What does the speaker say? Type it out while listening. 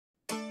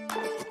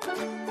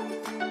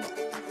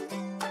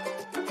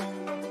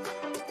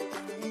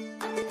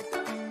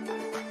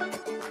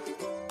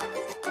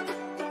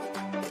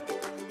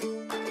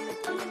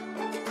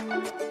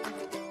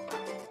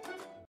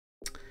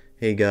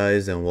Hey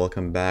guys, and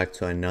welcome back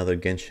to another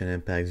Genshin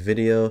Impact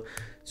video.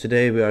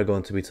 Today we are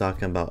going to be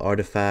talking about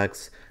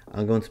artifacts.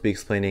 I'm going to be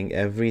explaining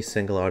every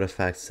single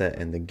artifact set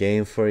in the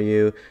game for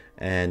you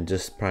and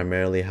just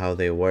primarily how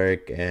they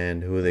work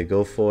and who they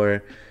go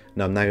for.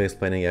 Now I'm not going to be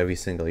explaining every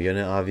single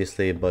unit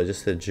obviously, but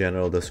just a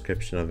general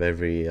description of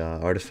every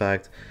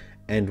artifact.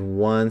 And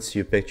once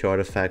you pick your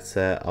artifact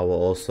set, I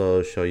will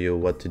also show you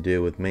what to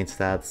do with main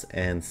stats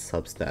and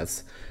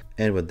substats.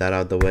 And with that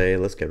out of the way,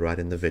 let's get right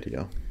in the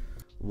video.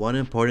 One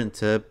important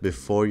tip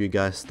before you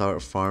guys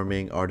start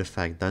farming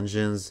artifact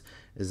dungeons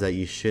is that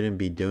you shouldn't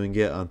be doing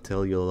it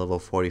until you're level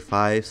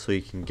 45 so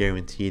you can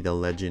guarantee the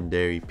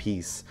legendary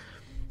piece.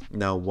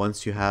 Now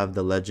once you have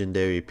the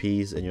legendary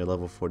piece and you're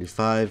level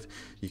 45,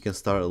 you can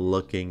start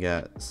looking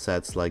at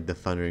sets like the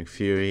Thundering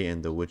Fury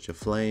and the Witch of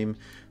Flame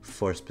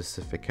for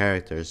specific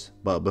characters.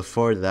 But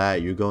before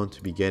that, you're going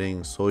to be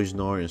getting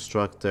Sojourner,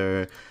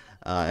 Instructor,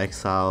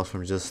 Exile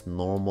from just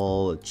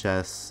normal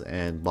chests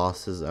and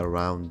bosses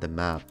around the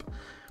map.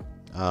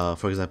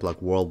 For example,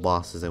 like world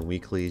bosses and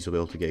weeklies, you'll be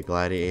able to get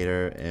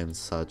Gladiator and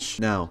such.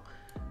 Now,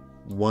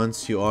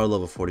 once you are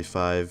level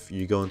 45,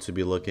 you're going to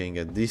be looking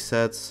at these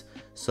sets.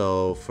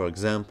 So, for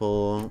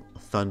example,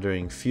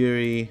 Thundering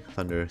Fury,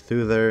 Thunder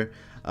Thuther,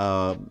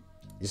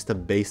 just a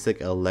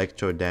basic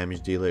electro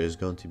damage dealer is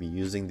going to be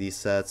using these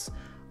sets.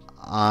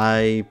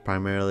 I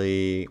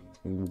primarily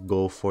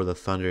go for the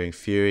Thundering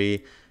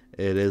Fury.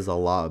 It is a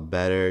lot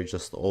better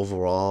just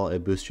overall.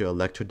 It boosts your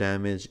electro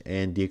damage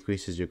and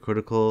decreases your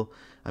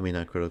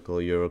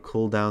your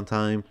cooldown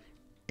time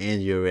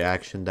and your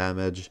reaction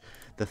damage.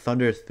 The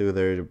Thunder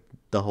Thuther,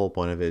 the whole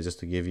point of it is just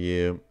to give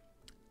you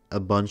a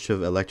bunch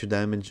of electro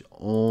damage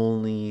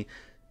only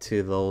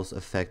to those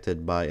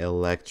affected by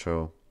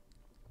electro.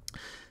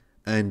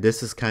 And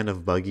this is kind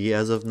of buggy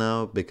as of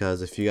now,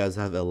 because if you guys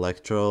have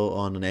electro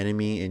on an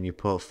enemy and you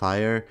put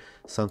fire,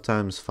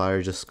 sometimes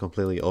fire just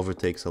completely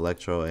overtakes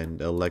electro and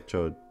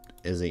electro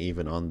isn't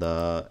even on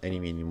the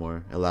enemy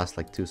anymore. It lasts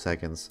like 2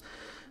 seconds.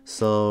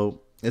 So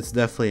it's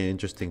definitely an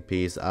interesting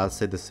piece. I'd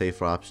say the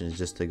safer option is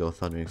just to go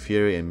Thundering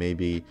Fury and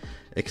maybe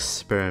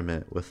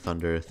experiment with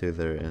Thunder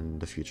Thuther in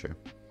the future.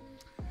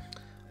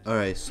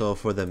 Alright, so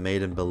for the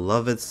Maiden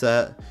Beloved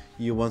set,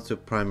 you want to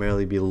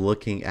primarily be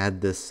looking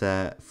at this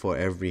set for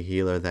every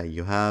healer that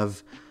you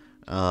have.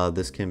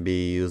 This can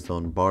be used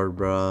on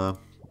Barbara,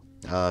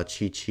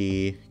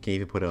 Chi-Chi, can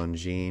even put it on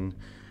Jean.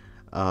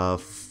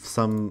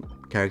 Some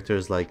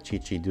characters like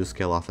Chi-Chi do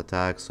scale off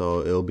attack, so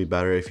it'll be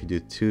better if you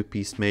do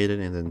 2-piece Maiden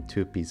and then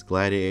 2-piece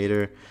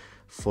Gladiator.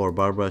 For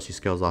Barbara, she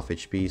scales off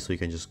HP, so you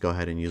can just go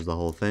ahead and use the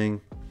whole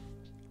thing.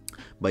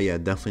 But yeah,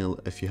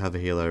 definitely if you have a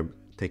healer,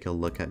 take a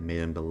look at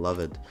Maiden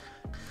Beloved.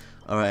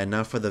 Alright, and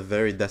now for the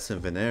very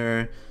Decent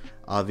Veneer.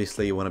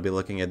 Obviously you want to be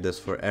looking at this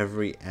for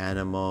every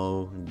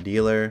Animo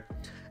dealer,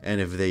 and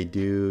if they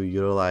do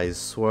utilize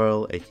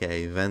Swirl,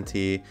 aka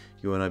Venti,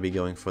 you want to be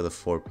going for the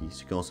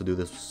 4-piece. You can also do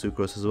this with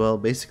Sucrose as well.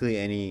 Basically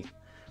any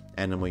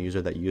Animo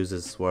user that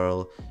uses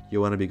Swirl, you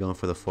want to be going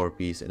for the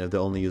 4-piece, and if they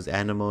only use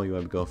Animo, you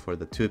want to go for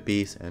the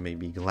 2-piece and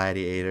maybe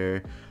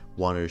Gladiator,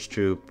 Wanderer's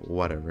Troop,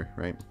 whatever,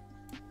 right?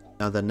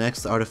 Now the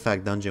next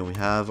artifact dungeon we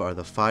have are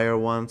the fire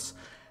ones.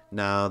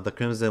 Now the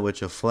Crimson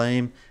Witch of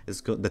Flame, the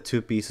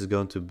 2-piece is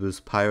going to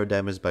boost pyro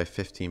damage by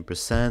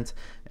 15%,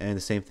 and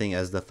the same thing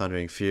as the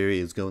Thundering Fury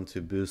is going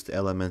to boost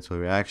elemental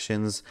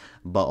reactions,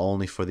 but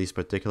only for these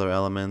particular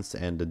elements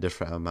and a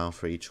different amount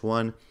for each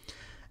one.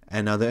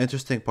 And now the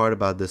interesting part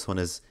about this one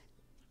is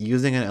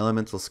using an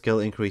elemental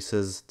skill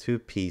increases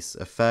 2-piece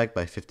effect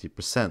by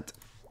 50%.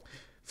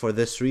 For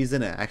this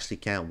reason, it actually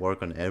can't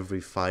work on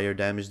every fire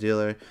damage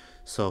dealer.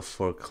 So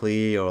for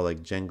Klee or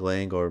like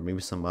Jengling or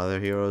maybe some other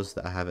heroes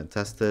that I haven't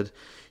tested,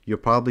 you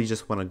probably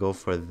just want to go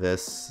for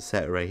this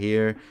set right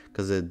here,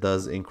 because it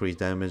does increase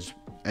damage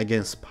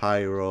against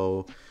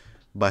Pyro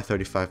by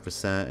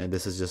 35%, and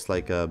this is just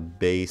like a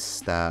base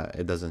stat,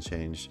 it doesn't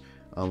change,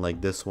 unlike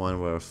this one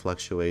where it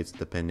fluctuates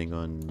depending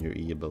on your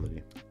E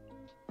ability.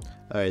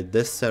 Alright,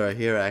 this set right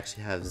here I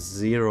actually have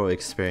 0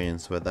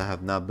 experience with. I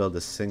have not built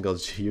a single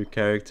GU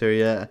character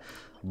yet,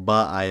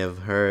 but I have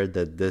heard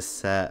that this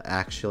set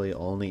actually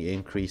only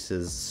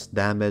increases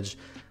damage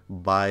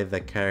by the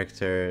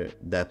character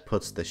that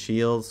puts the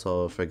shield.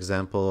 So for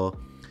example,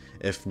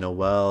 if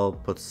Noelle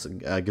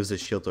gives a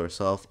shield to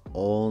herself,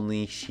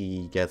 only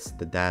she gets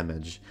the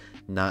damage,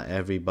 not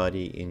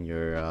everybody in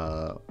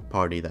your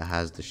party that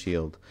has the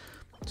shield.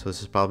 So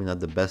this is probably not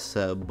the best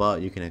set,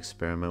 but you can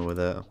experiment with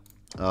it.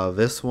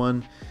 This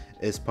one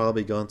is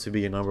probably going to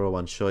be your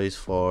 #1 choice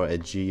for a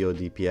Geo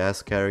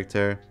DPS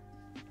character.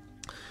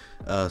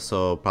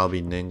 So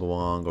probably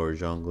Ningguang or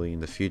Zhongli in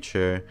the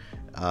future.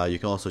 You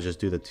can also just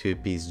do the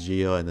 2-piece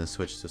Geo and then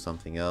switch to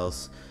something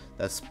else.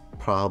 That's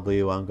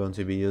probably what I'm going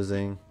to be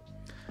using.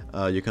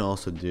 You can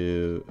also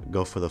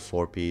go for the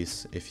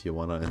 4-piece if you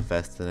want to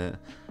invest in it.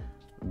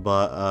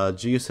 But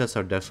Geo sets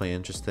are definitely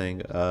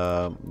interesting.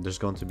 There's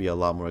going to be a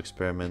lot more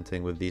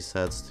experimenting with these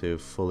sets to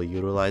fully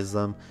utilize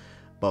them.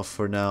 But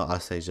for now, I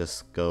say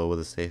just go with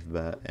a safe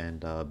bet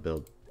and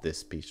build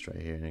this piece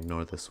right here and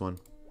ignore this one.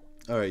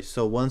 Alright,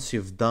 so once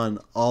you've done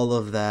all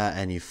of that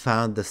and you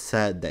found the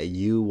set that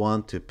you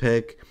want to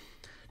pick,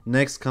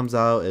 next comes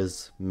out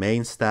is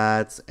main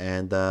stats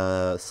and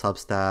the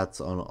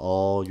substats on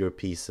all your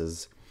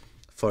pieces.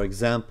 For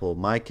example,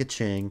 my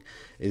Keqing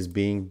is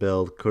being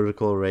built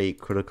critical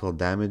rate, critical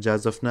damage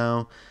as of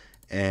now,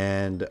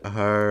 and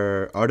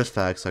her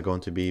artifacts are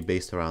going to be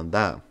based around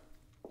that.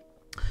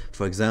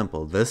 For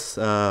example, this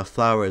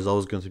flower is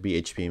always going to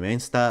be HP main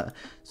stat,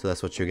 so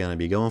that's what you're going to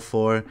be going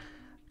for.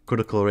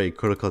 Critical rate,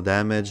 critical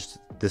damage,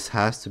 this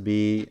has to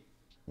be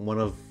one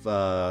of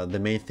the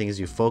main things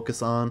you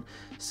focus on,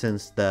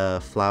 since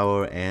the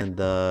flower and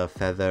the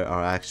feather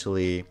are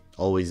actually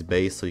always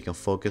base, so you can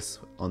focus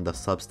on the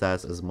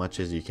substats as much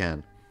as you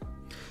can.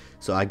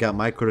 So I got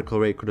my critical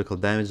rate, critical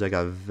damage. I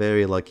got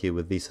very lucky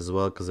with these as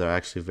well because they're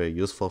actually very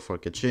useful for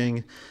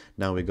Keqing.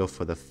 Now we go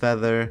for the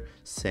feather,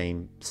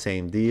 same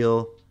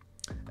deal.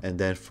 And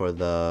then for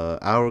the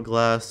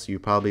hourglass, you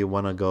probably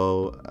want to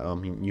go,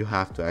 you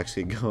have to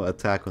actually go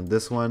attack on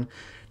this one.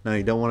 Now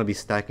you don't want to be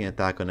stacking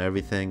attack on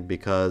everything,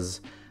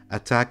 because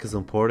attack is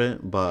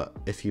important, but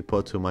if you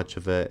put too much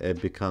of it,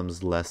 it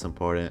becomes less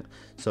important.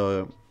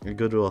 So a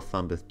good rule of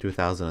thumb is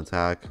 2000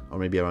 attack, or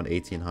maybe around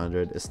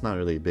 1800. It's not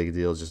really a big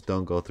deal, just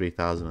don't go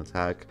 3000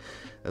 attack.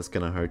 That's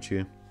gonna hurt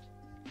you.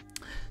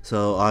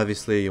 So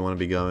obviously you want to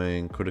be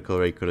going critical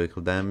rate,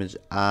 critical damage.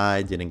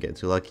 I didn't get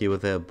too lucky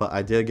with it, but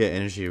I did get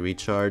energy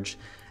recharge,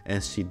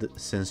 and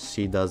since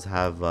she does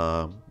have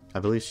I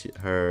believe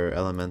her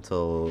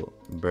elemental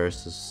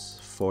burst is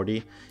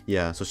 40.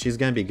 Yeah, so she's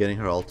gonna be getting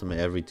her ultimate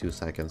every 2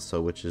 seconds, so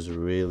which is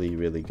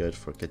really good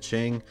for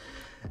Keqing.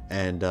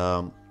 And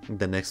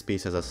the next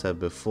piece, as I said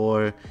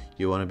before,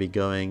 you want to be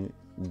going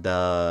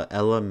the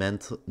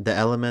element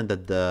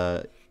that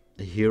the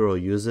hero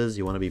uses.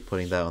 You want to be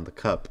putting that on the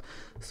cup.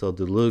 So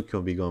Diluc,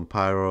 you'll be going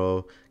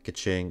Pyro,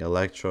 Keqing,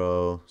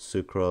 Electro,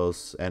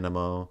 Sucrose,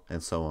 Enemo,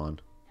 and so on.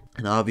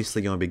 And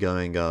obviously you want to be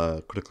going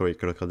critical rate,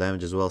 critical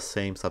damage as well,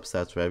 same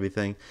substats for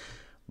everything.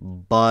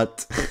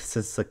 But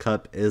since the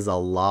cup is a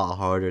lot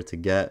harder to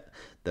get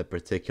the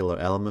particular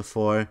element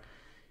for,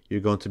 you're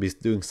going to be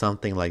doing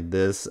something like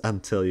this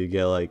until you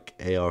get like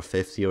AR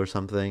 50 or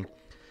something,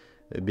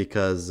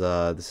 because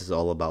this is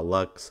all about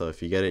luck. So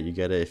if you get it, you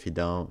get it. If you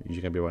don't,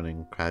 you're gonna be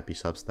running crappy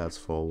substats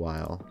for a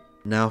while.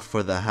 Now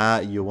for the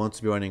hat, you want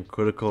to be running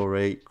critical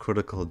rate,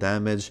 critical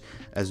damage.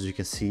 As you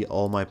can see,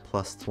 all my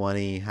plus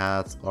 20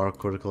 hats are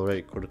critical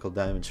rate, critical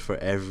damage for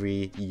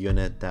every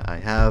unit that I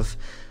have.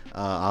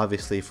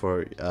 Obviously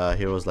for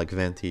heroes like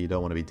Venti, you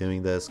don't want to be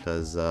doing this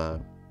because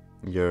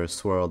your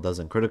swirl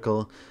doesn't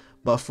critical.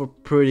 But for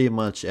pretty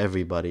much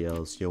everybody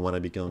else, you want to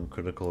be going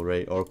critical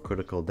rate or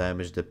critical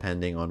damage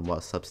depending on what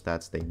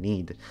substats they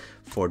need.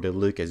 For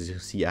Diluc, as you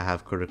see, I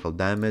have critical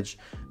damage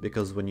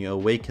because when you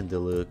awaken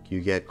Diluc,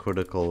 you get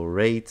critical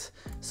rate,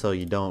 so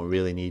you don't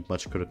really need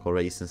much critical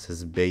rate since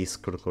his base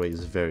critical rate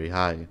is very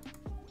high.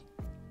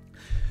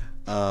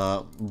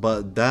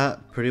 But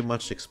that pretty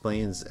much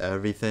explains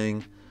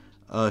everything.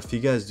 If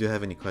you guys do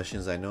have any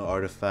questions, I know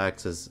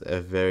artifacts is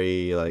a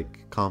very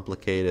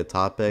complicated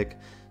topic,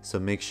 so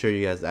make sure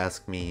you guys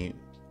ask me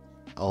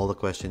all the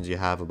questions you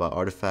have about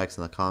artifacts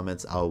in the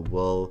comments. I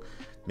will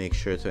make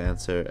sure to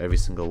answer every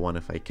single one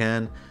if I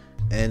can.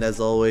 And as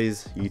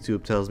always,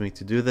 YouTube tells me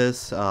to do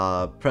this.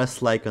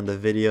 Press like on the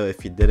video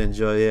if you did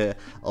enjoy it.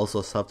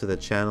 Also sub to the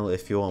channel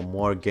if you want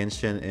more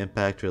Genshin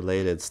Impact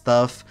related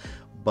stuff.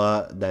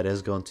 But that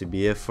is going to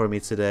be it for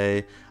me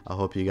today. I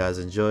hope you guys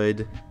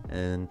enjoyed,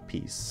 and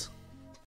peace.